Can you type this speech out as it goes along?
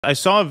I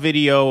saw a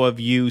video of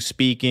you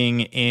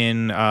speaking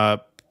in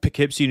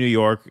Poughkeepsie, New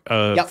York,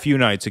 a few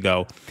nights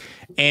ago.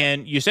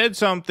 And you said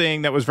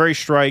something that was very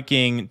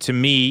striking to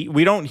me.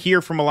 We don't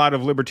hear from a lot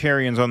of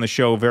libertarians on the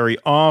show very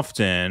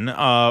often,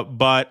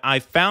 but I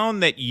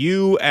found that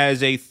you,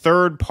 as a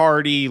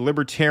third-party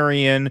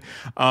libertarian,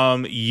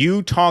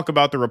 you talk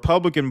about the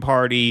Republican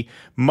Party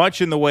much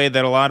in the way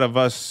that a lot of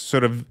us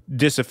sort of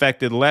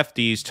disaffected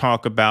lefties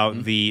talk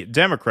about the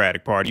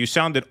Democratic Party. You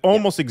sounded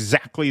almost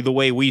exactly the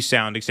way we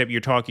sound, except you're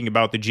talking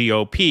about the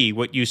GOP.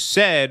 What you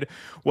said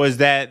was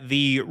that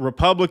the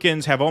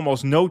Republicans have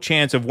almost no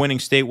chance of winning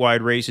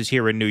statewide races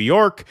here in New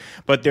York,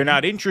 but they're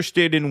not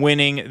interested in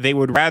winning. They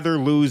would rather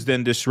lose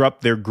than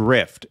disrupt their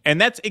grift.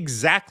 And that's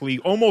exactly,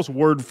 almost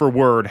word for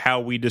word, how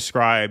we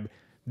describe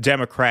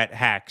Democrat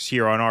hacks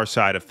here on our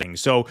side of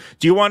things. So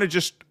do you want to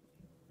just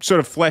sort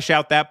of flesh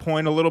out that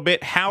point a little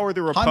bit? How are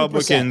the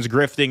Republicans 100%.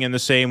 Grifting in the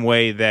same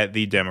way that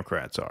the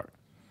Democrats are?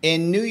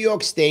 In New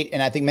York State,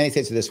 and I think many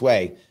states are this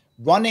way,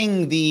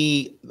 running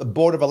the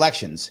Board of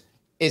Elections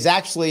is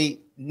actually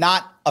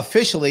not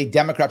officially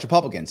Democrats,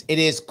 Republicans. It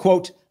is,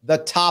 quote, the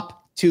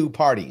top two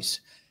parties.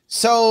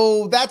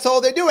 So that's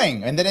all they're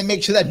doing. And then they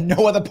make sure that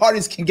no other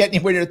parties can get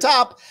anywhere near the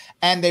top,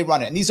 and they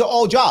run it. And these are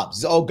all jobs.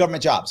 These are all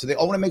government jobs. So they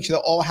all want to make sure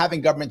they're all having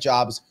government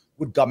jobs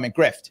with government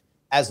grift.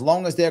 As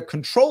long as they're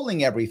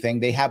controlling everything,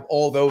 they have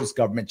all those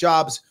government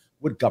jobs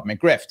with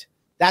government grift.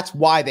 That's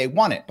why they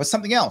want it. But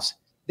something else,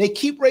 they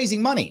keep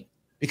raising money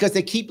because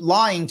they keep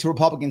lying to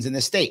Republicans in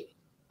this state.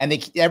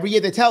 And every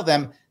year they tell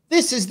them,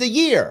 this is the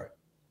year.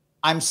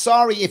 I'm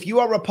sorry, if you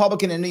are a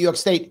Republican in New York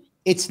State,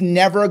 it's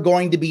never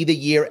going to be the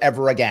year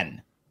ever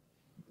again.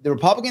 The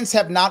Republicans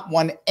have not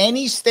won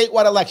any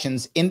statewide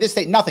elections in this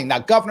state, nothing,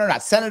 not governor,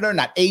 not senator,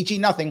 not AG,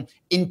 nothing,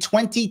 in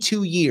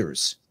 22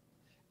 years.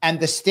 And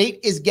the state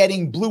is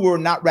getting bluer,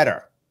 not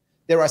redder.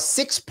 There are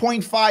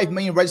 6.5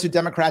 million registered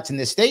Democrats in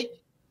this state,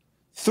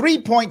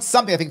 3 point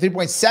something, I think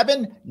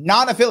 3.7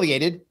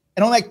 non-affiliated,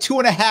 and only like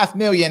 2.5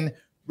 million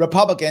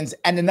Republicans,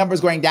 and the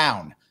number's going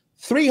down.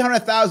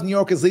 300,000 New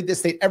Yorkers leave this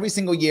state every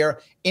single year.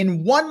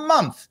 In 1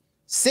 month,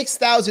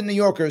 6,000 New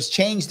Yorkers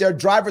changed their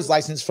driver's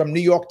license from New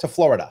York to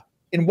Florida.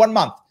 In 1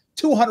 month,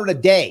 200 a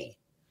day.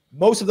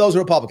 Most of those are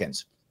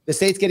Republicans. The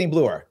state's getting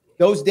bluer.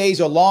 Those days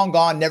are long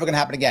gone, never going to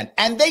happen again.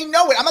 And they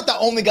know it. I'm not the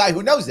only guy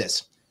who knows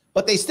this.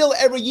 But they still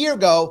every year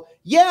go,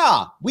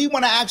 yeah, we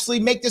want to actually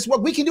make this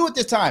work. We can do it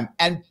this time.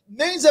 And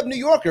millions of New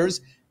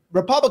Yorkers,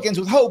 Republicans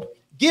with hope,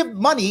 give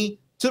money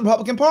to the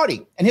Republican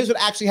Party. And here's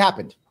what actually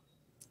happened.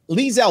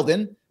 Lee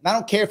Zeldin, and I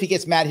don't care if he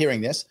gets mad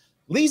hearing this,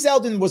 Lee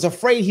Zeldin was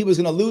afraid he was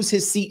going to lose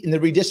his seat in the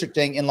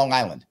redistricting in Long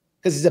Island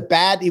because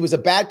he was a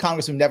bad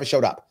congressman who never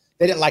showed up.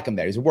 They didn't like him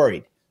there. He's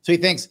worried. So he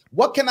thinks,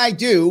 what can I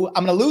do?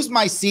 I'm going to lose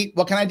my seat.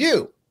 What can I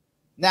do?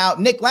 Now,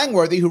 Nick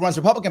Langworthy, who runs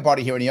the Republican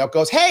Party here in New York,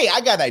 goes, hey,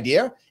 I got an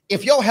idea.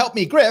 If you'll help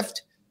me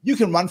grift, you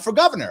can run for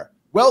governor.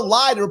 We'll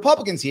lie to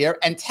Republicans here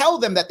and tell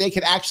them that they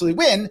can actually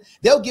win.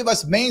 They'll give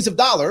us millions of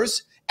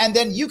dollars, and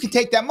then you can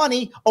take that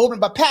money,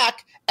 open up a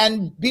PAC,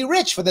 and be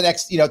rich for the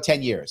next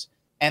 10 years.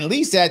 And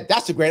Lee said,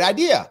 that's a great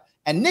idea.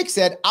 And Nick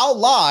said, I'll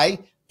lie,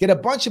 get a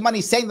bunch of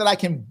money saying that I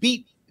can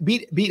beat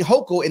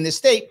Hochul in this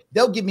state.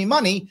 They'll give me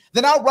money.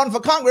 Then I'll run for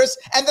Congress,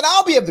 and then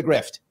I'll be able to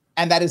grift.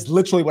 And that is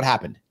literally what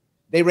happened.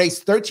 They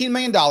raised $13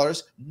 million,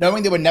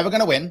 knowing they were never going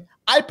to win.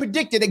 I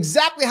predicted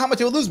exactly how much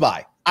they would lose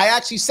by. I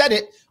actually said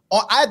it.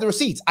 I had the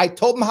receipts. I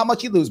told him how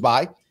much he'd lose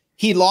by.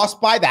 He lost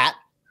by that.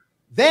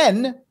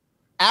 Then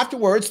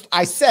afterwards,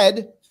 I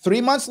said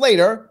 3 months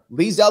later,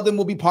 Lee Zeldin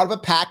will be part of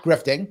a PAC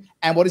grifting.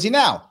 And what is he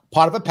now?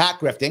 Part of a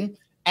PAC grifting.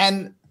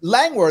 And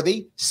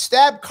Langworthy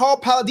stabbed Carl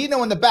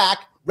Palladino in the back,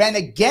 ran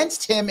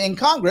against him in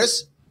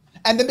Congress,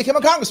 and then became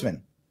a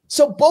congressman.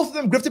 So both of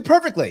them grifted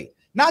perfectly.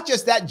 Not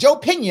just that, Joe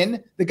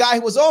Pinion, the guy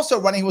who was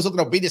also running, who was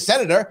looking to be the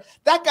senator,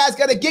 that guy's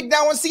got a gig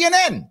now on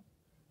CNN.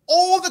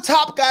 All the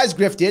top guys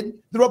grifted.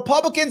 The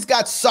Republicans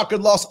got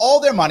suckered, lost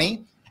all their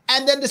money,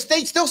 and then the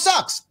state still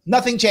sucks.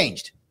 Nothing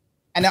changed.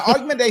 And the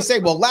argument they say,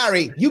 well,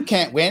 Larry, you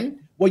can't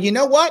win. Well, you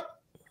know what?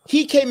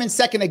 He came in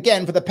second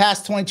again for the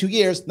past 22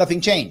 years.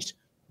 Nothing changed.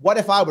 What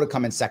if I would have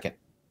come in second?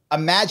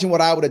 Imagine what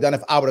I would have done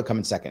if I would have come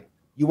in second.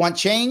 You want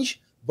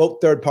change? Vote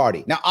third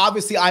party. Now,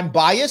 obviously, I'm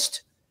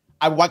biased.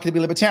 I would like to be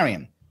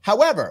libertarian.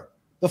 However,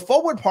 the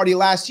Forward Party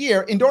last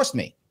year endorsed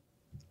me.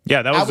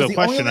 Yeah, that was the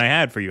question I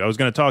had for you. I was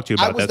going to talk to you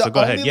about that, so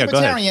go ahead. Yeah, go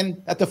ahead. I was the only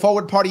libertarian that the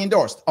Forward Party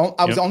endorsed.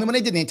 I was the only one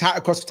they did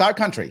across the entire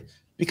country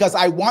because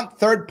I want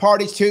third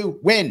parties to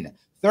win.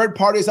 Third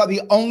parties are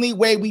the only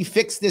way we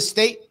fix this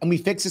state and we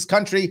fix this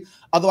country.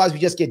 Otherwise, we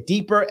just get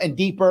deeper and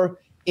deeper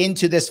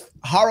into this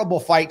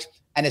horrible fight,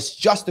 and it's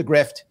just a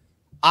grift.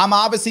 I'm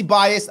obviously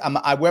biased.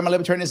 I wear my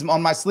libertarianism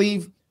on my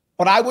sleeve,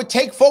 but I would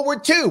take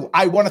Forward too.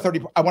 I want a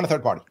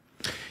third party.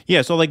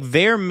 Yeah, so like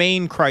their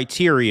main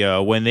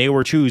criteria when they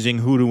were choosing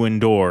who to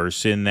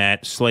endorse in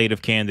that slate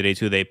of candidates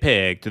who they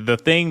picked, the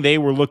thing they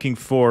were looking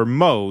for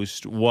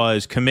most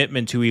was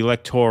commitment to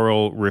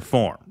electoral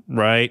reform,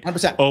 right?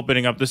 100%.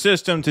 Opening up the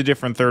system to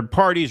different third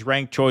parties,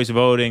 ranked choice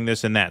voting,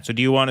 this and that. So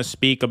do you want to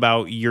speak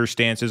about your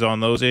stances on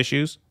those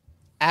issues?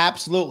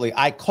 Absolutely.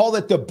 I call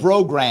it the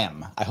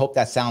brogram. I hope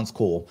that sounds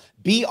cool.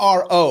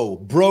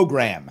 BRO,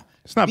 brogram.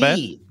 It's not bad.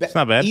 It's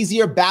not bad.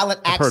 Easier ballot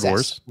access. Heard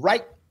worse.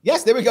 Right?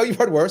 Yes, there we go. You've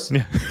heard worse.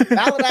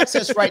 Ballot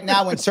access right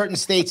now in certain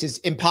states is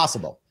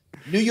impossible.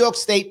 New York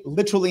State,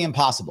 literally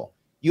impossible.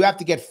 You have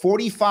to get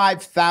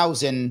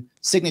 45,000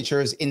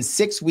 signatures in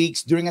 6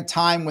 weeks during a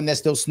time when there's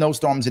still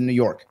snowstorms in New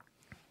York.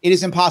 It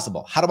is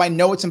impossible. How do I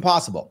know it's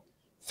impossible?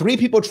 3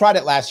 people tried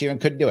it last year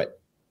and couldn't do it.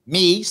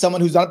 Me,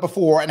 someone who's done it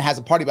before and has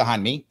a party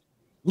behind me.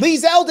 Lee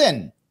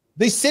Zeldin,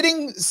 the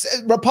sitting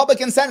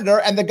Republican senator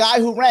and the guy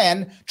who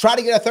ran, tried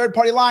to get a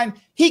third-party line.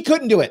 He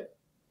couldn't do it.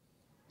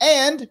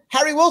 And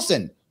Harry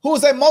Wilson, who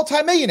was a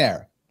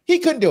multimillionaire, he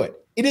couldn't do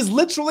it. It is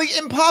literally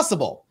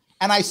impossible.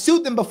 And I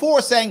sued them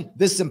before saying,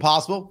 this is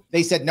impossible.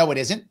 They said, no, it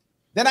isn't.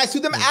 Then I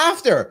sued them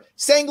after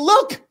saying,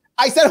 look,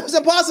 I said it was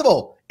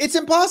impossible. It's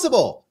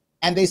impossible.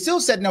 And they still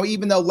said no,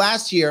 even though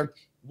last year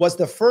was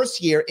the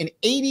first year in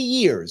 80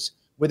 years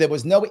where there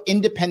was no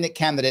independent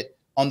candidate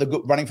on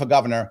the running for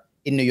governor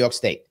in New York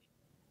State.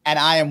 And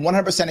I am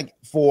 100%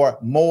 for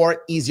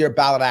more easier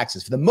ballot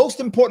access. For the most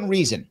important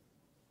reason,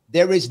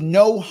 there is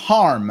no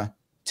harm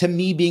to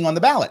me being on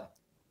the ballot.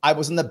 I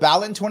was on the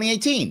ballot in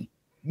 2018.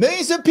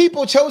 Millions of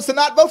people chose to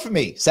not vote for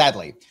me,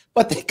 sadly.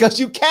 But because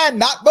you can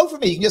not vote for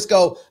me, you can just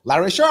go,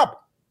 Larry Sharpe,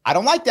 I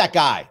don't like that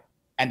guy.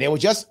 And they will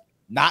just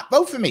not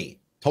vote for me.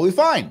 Totally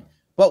fine.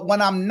 But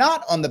when I'm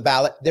not on the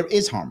ballot, there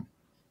is harm.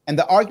 And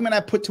the argument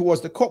I put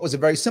towards the court was a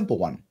very simple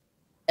one.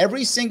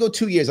 Every single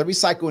 2 years, every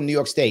cycle in New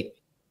York State,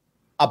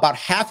 about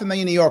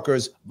 500,000 New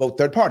Yorkers vote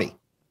third party.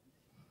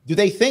 Do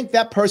they think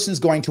that person's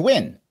going to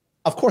win?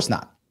 Of course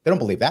not. They don't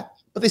believe that,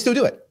 but they still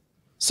do it.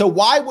 So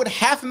why would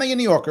 500,000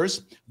 New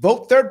Yorkers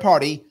vote third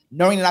party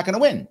knowing they're not going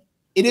to win?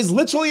 It is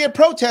literally a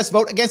protest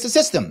vote against the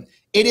system.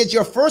 It is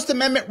your First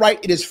Amendment right.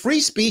 It is free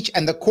speech,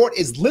 and the court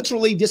is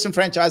literally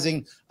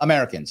disenfranchising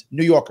Americans,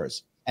 New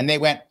Yorkers. And they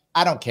went,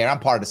 I don't care. I'm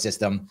part of the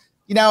system.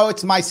 You know,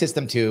 it's my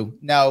system too.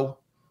 No.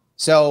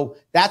 So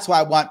that's why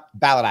I want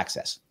ballot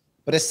access.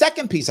 But a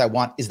second piece I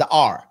want is the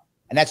R,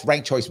 and that's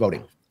ranked choice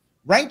voting.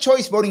 Ranked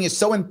choice voting is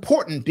so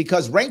important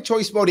because ranked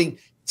choice voting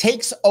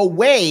takes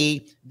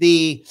away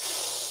the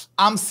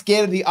I'm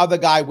scared of the other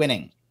guy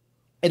winning.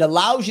 It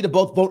allows you to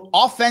both vote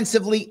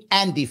offensively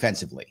and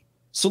defensively.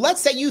 So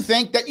let's say you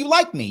think that you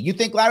like me. You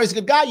think Larry's a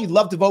good guy. You'd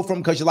love to vote for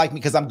him because you like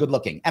me because I'm good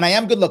looking. And I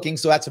am good looking,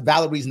 so that's a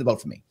valid reason to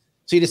vote for me.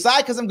 So you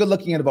decide because I'm good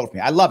looking and to vote for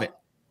me. I love it.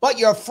 But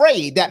you're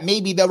afraid that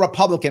maybe the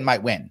Republican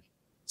might win.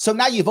 So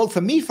now you vote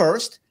for me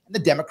first and the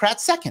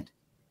Democrats second.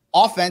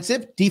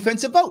 Offensive,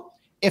 defensive vote.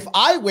 If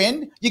I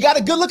win, you got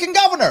a good looking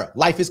governor.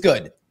 Life is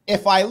good.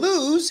 If I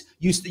lose,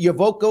 your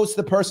vote goes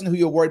to the person who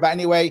you're worried about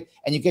anyway,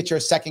 and you get your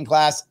second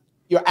class,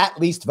 your at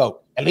least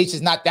vote. At least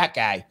it's not that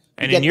guy.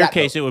 And in your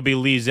case, it would be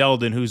Lee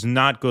Zeldin, who's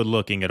not good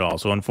looking at all.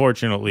 So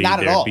unfortunately,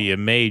 there'd be a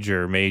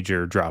major,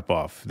 major drop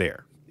off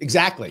there.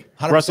 Exactly.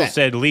 100%. Russell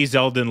said Lee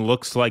Zeldin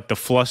looks like the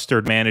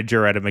flustered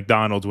manager at a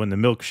McDonald's when the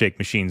milkshake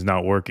machine's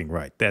not working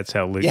right. That's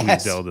how Lee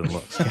Zeldin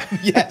looks.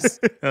 Yes.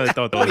 I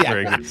thought that was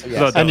very good.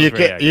 Yes. And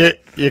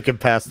you can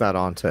pass that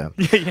on to him.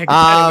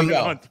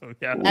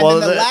 And then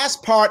the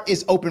last part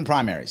is open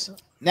primaries.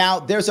 Now,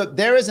 there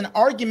is an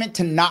argument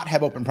to not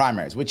have open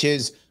primaries, which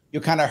is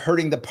you're kind of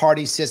hurting the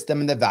party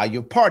system and the value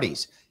of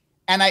parties.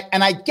 And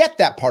I get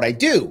that part. I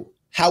do.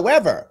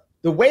 However,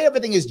 the way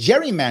everything is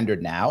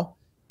gerrymandered now,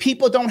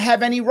 people don't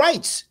have any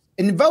rights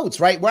in votes,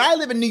 right? Where I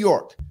live in New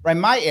York, right,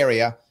 my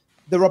area,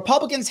 the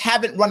Republicans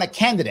haven't run a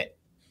candidate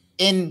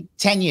in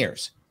 10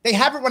 years. They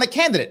haven't run a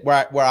candidate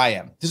where I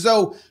am.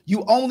 So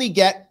you only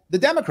get the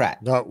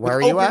Democrat. No, where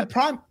are you at?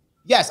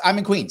 Yes, I'm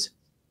in Queens.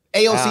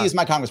 AOC is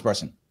my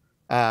congressperson.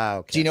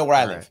 Okay. Do you know where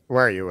I live?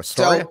 Where are you,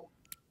 Astoria?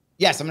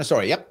 Yes, I'm in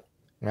Astoria, yep.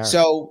 Right.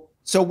 So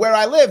where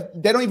I live,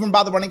 they don't even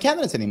bother running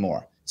candidates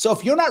anymore. So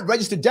if you're not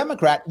registered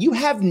Democrat, you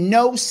have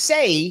no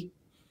say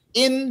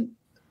in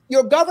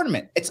your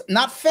government. It's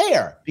not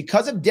fair.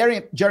 Because of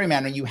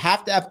gerrymandering, you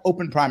have to have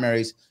open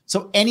primaries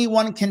so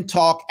anyone can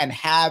talk and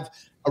have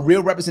a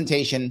real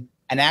representation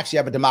and actually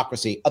have a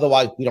democracy.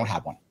 Otherwise, we don't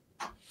have one.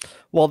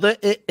 Well,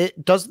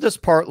 it does this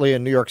partly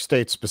in New York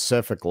State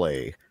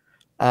specifically.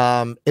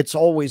 It's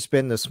always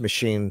been this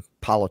machine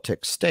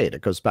politics state.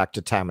 It goes back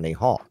to Tammany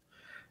Hall.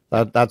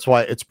 That's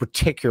why it's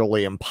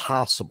particularly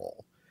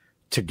impossible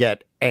to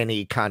get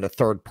any kind of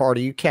third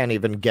party. You can't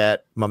even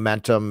get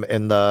momentum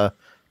in the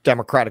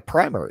Democratic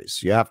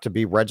primaries. You have to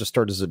be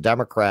registered as a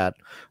Democrat.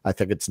 I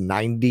think it's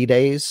 90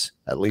 days,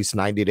 at least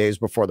 90 days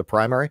before the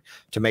primary,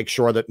 to make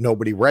sure that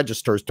nobody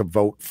registers to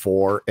vote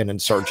for an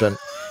insurgent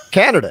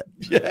candidate.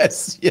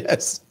 Yes,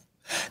 yes.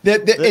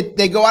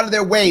 They go out of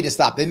their way to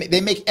stop.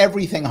 They make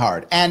everything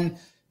hard. And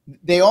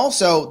they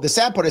also, the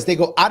sad part is they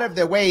go out of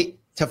their way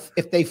to,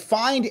 if they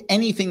find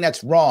anything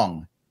that's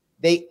wrong,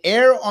 they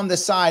err on the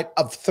side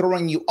of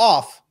throwing you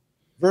off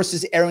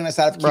versus erring on the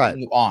side of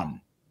keeping you on.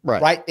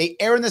 Right. They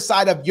err on the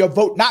side of your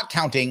vote not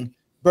counting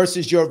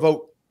versus your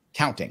vote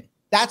counting.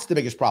 That's the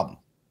biggest problem.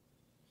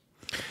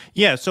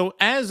 Yeah. So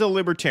as a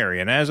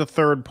libertarian, as a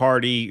third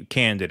party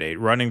candidate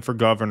running for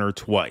governor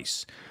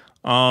twice,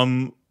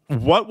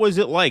 what was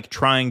it like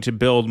trying to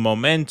build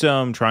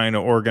momentum, trying to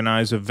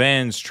organize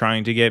events,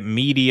 trying to get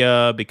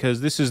media? Because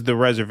this is the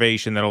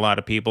reservation that a lot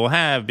of people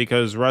have,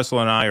 because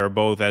Russell and I are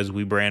both, as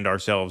we brand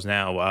ourselves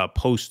now,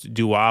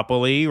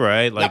 post-duopoly,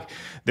 right? Like,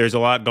 there's a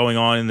lot going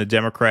on in the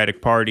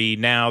Democratic Party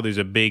now. There's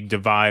a big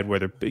divide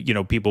where,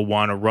 people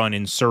want to run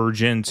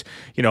insurgent,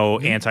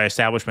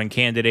 anti-establishment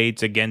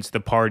candidates against the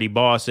party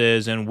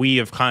bosses. And we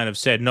have kind of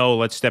said, no,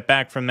 let's step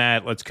back from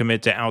that. Let's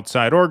commit to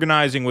outside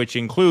organizing, which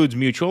includes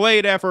mutual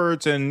aid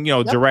efforts and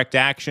direct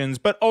actions,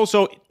 but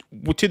also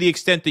to the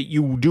extent that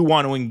you do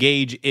want to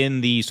engage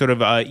in the sort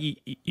of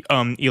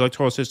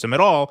electoral system at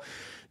all,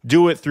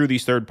 do it through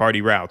these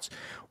third-party routes.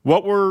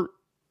 What were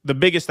the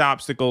biggest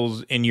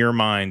obstacles in your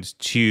mind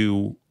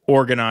to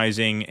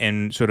organizing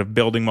and sort of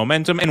building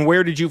momentum, and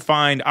where did you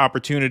find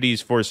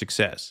opportunities for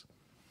success?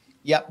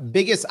 Yeah,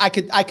 biggest. I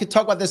could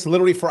talk about this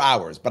literally for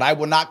hours, but I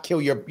will not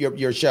kill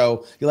your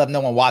show. You'll have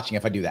no one watching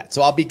if I do that.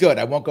 So I'll be good.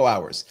 I won't go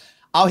hours.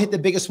 I'll hit the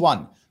biggest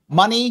one: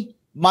 money,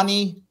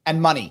 money,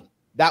 and money.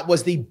 That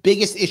was the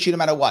biggest issue no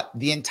matter what.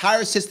 The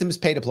entire system is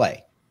pay to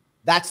play.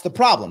 That's the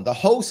problem. The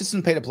whole system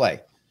is pay to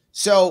play.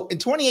 So in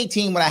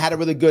 2018, when I had a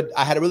really good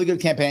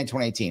campaign in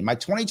 2018. My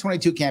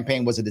 2022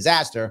 campaign was a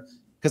disaster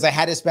because I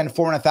had to spend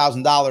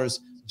 $400,000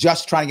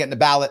 just trying to get in the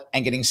ballot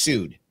and getting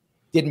sued.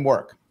 Didn't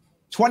work.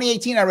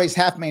 2018, I raised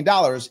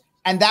 $500,000,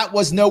 and that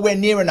was nowhere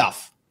near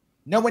enough.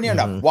 Nowhere near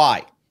enough.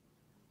 Why?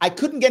 I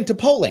couldn't get into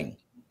polling.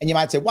 And you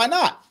might say, why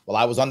not? Well,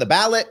 I was on the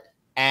ballot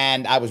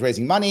and I was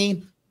raising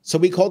money. So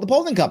we called the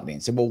polling company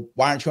and said, well,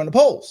 why aren't you on the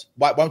polls?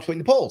 Why aren't you in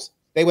the polls?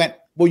 They went,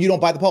 well, you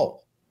don't buy the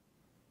poll.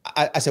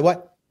 I said,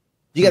 what?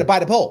 You got to buy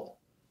the poll.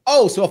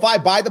 Oh, so if I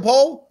buy the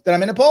poll, then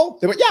I'm in a poll?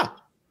 They went, yeah.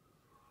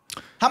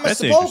 How much does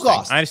the poll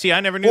cost? I see. I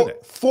never knew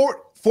that.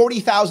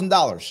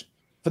 $40,000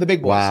 for the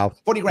big boys. Wow.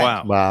 40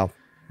 grand. Wow.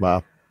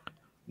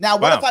 Now,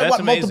 what if I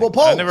want amazing. multiple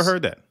polls? I never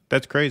heard that.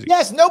 That's crazy.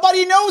 Yes,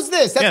 nobody knows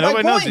this. That's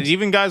nobody my knows point. it.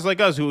 Even guys like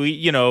us who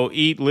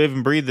eat, live,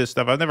 and breathe this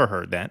stuff. I've never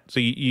heard that. So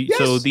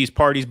so these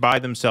parties buy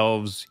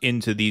themselves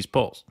into these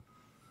polls.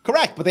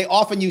 Correct, but they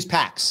often use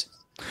PACs.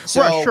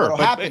 So right, sure.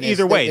 But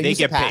either way, they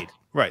get paid.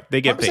 Right, they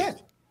get 100%. Paid.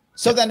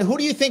 So then, who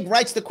do you think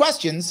writes the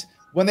questions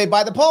when they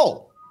buy the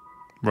poll?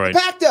 Right, the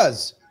PAC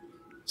does.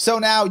 So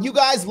now you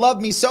guys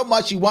love me so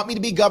much, you want me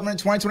to be governor in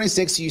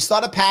 2026. So you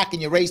start a PAC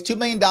and you raise $2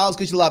 million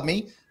because you love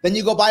me. Then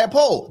you go buy a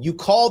poll. You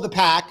call the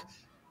PAC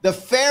the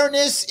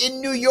Fairness in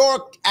New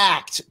York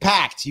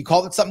Pact. You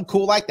call it something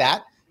cool like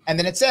that. And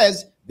then it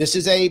says, this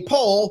is a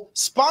poll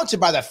sponsored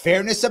by the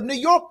Fairness of New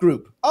York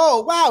group.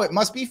 Oh, wow, it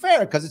must be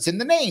fair because it's in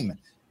the name.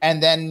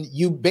 And then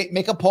you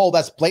make a poll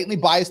that's blatantly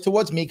biased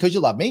towards me because you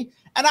love me.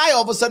 And I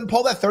all of a sudden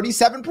poll at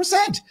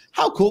 37%.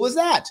 How cool is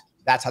that?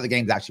 That's how the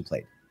game's actually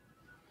played.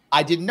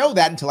 I didn't know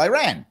that until I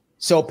ran.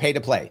 So pay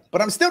to play.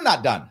 But I'm still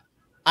not done.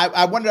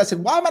 I wondered, I said,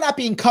 why am I not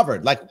being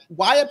covered? Like,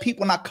 why are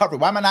people not covered?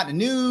 Why am I not in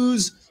the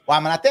news? Why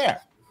am I not there?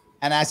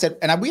 And I said,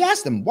 we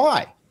asked them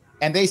why.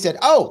 And they said,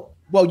 oh,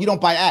 well, you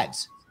don't buy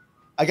ads.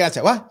 I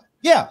said, what?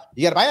 Yeah,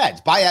 you got to buy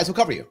ads. Buy ads will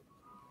cover you.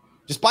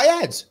 Just buy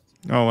ads.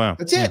 Oh, wow.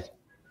 That's it.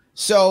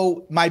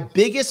 So my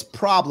biggest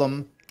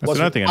problem was,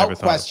 without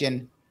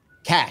question,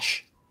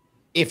 cash.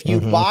 If you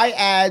buy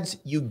ads,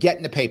 you get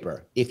into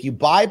paper. If you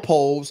buy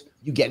polls,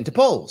 you get into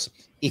polls.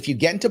 If you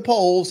get into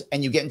polls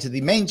and you get into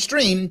the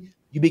mainstream,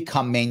 you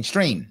become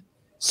mainstream.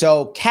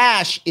 So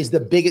cash is the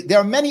biggest. There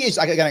are many issues.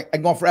 I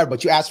can go on forever,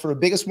 but you asked for the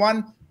biggest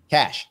one,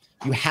 cash.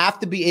 You have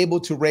to be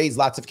able to raise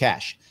lots of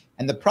cash.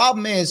 And the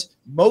problem is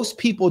most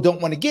people don't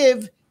want to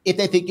give if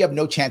they think you have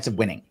no chance of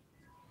winning.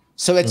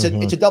 So it's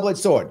a double-edged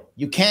sword.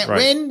 You can't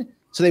win,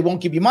 so they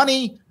won't give you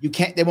money.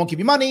 They won't give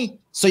you money,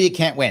 so you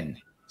can't win.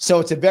 So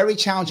it's a very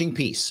challenging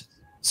piece.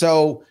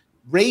 So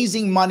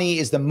raising money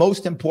is the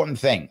most important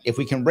thing. If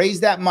we can raise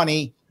that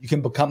money, you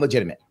can become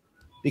legitimate.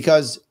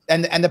 Because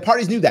and the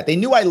parties knew that. They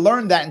knew I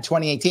learned that in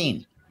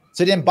 2018.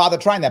 So they didn't bother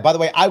trying that. By the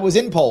way, I was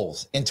in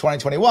polls in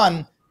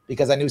 2021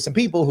 because I knew some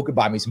people who could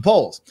buy me some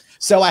polls.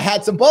 So I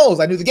had some polls.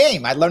 I knew the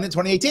game. I learned in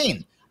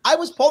 2018. I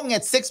was polling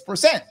at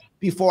 6%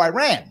 before I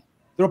ran.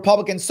 The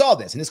Republicans saw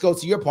this, and this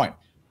goes to your point.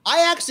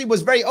 I actually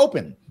was very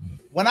open.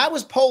 When I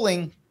was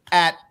polling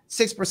at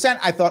 6%,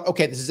 I thought,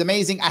 okay, this is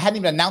amazing. I hadn't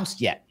even announced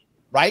yet,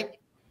 right?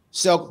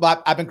 So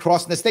but I've been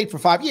crossing the state for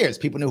 5 years.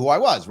 People knew who I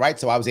was, right?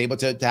 So I was able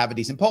to have a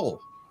decent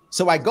poll.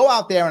 So I go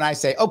out there and I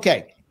say,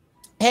 okay,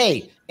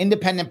 hey,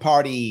 independent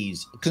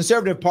parties,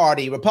 conservative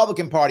party,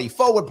 Republican party,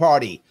 forward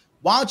party,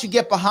 why don't you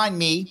get behind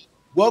me?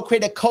 We'll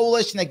create a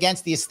coalition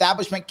against the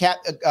establishment,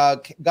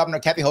 Governor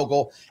Kathy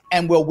Hochul,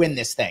 and we'll win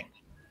this thing.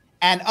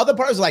 And other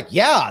parties were like,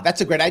 yeah,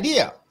 that's a great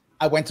idea.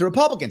 I went to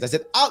Republicans. I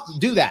said, I'll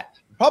do that.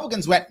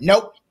 Republicans went,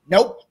 nope,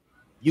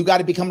 you got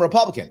to become a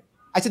Republican.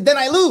 I said, then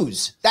I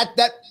lose. That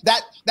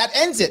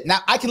ends it. Now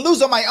I can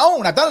lose on my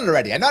own. I've done it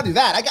already. I know how to do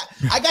that.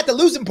 I got the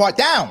losing part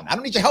down. I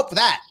don't need your help for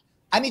that.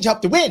 I need your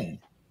help to win.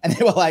 And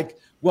they were like,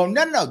 well,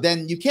 no,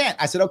 then you can't.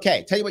 I said,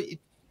 okay, tell you what,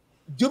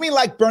 do me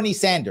like Bernie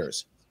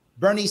Sanders.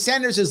 Bernie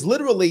Sanders is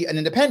literally an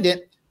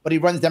independent, but he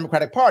runs the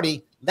Democratic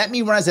Party. Let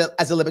me run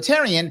as a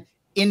libertarian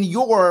in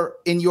your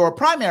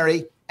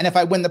primary. And if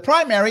I win the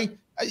primary,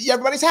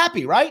 Everybody's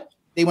happy, right?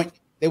 They went,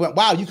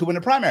 wow, you could win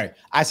a primary.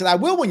 I said, I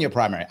will win your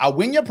primary. I'll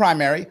win your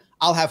primary.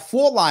 I'll have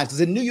 4 lines.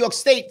 Because in New York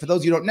State, for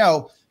those of you who don't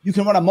know, you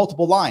can run on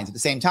multiple lines at the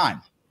same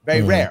time.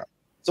 Very rare.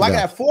 So I can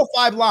have 4 or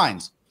 5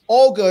 lines,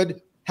 all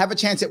good, have a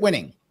chance at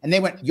winning. And they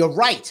went, you're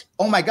right.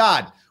 Oh my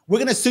God, we're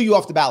going to sue you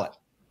off the ballot.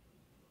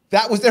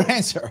 That was their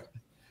answer.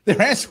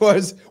 Their answer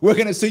was, we're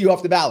going to sue you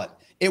off the ballot.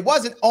 It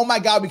wasn't, oh my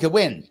God, we could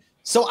win.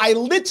 So I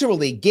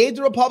literally gave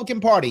the Republican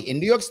Party in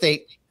New York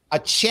State a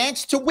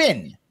chance to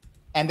win.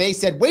 And they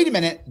said, wait a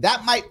minute,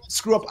 that might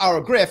screw up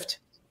our grift.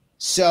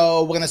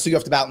 So we're going to sue you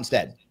off the ballot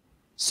instead.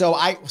 So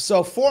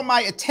for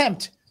my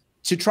attempt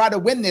to try to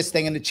win this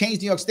thing and to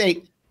change New York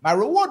State, my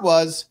reward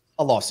was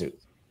a lawsuit,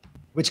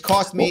 which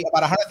cost me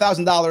about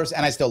 $100,000,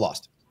 and I still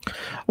lost.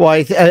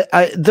 Well,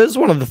 this is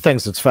one of the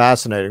things that's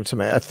fascinating to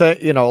me. I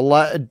think, a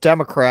lot of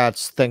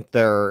Democrats think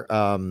they're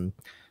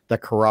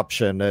that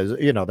corruption is,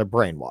 they're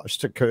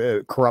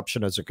brainwashed.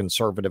 Corruption is a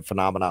conservative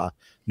phenomena.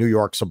 New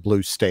York's a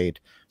blue state,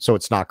 so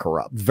it's not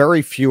corrupt.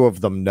 Very few of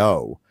them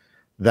know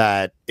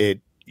that it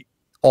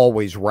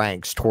always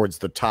ranks towards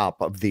the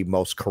top of the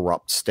most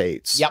corrupt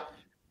states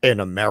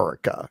in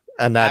America.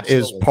 And that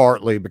is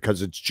partly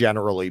because it's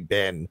generally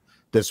been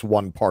this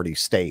one-party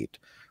state,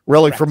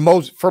 really, for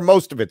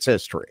most of its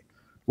history.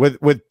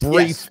 With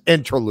brief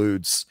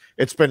interludes,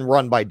 it's been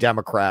run by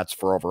Democrats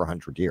for over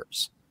 100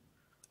 years.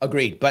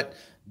 Agreed. But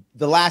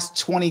the last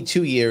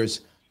 22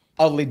 years,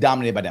 utterly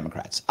dominated by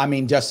Democrats. I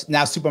mean, just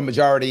now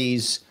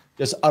supermajorities,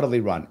 just utterly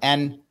run.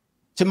 And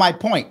to my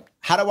point,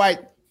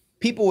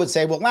 people would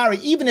say, well, Larry,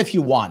 even if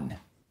you won,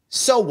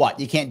 so what?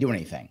 You can't do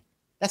anything.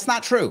 That's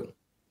not true.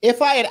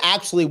 If I had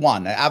actually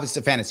won, obviously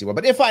it's a fantasy world,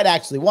 but if I had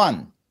actually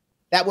won,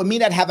 that would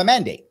mean I'd have a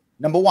mandate,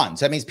 number one.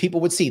 So that means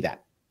people would see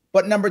that.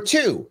 But number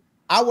two,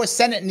 our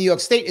Senate in New York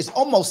State is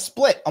almost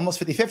split, almost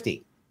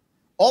 50-50.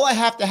 All I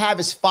have to have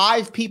is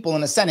 5 people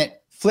in the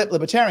Senate flip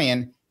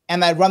Libertarian,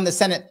 and I run the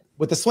Senate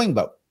with a swing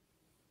vote.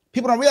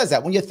 People don't realize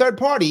that. When you're third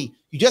party,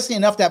 you just need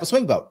enough to have a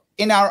swing vote.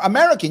 In our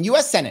American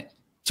U.S. Senate,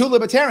 2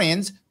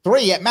 Libertarians,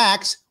 3 at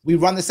max, we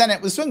run the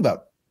Senate with a swing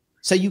vote.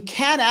 So you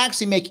can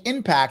actually make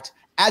impact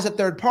as a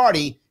third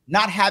party,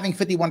 not having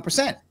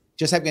 51%,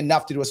 just having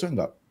enough to do a swing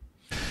vote.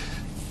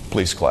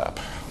 Please clap.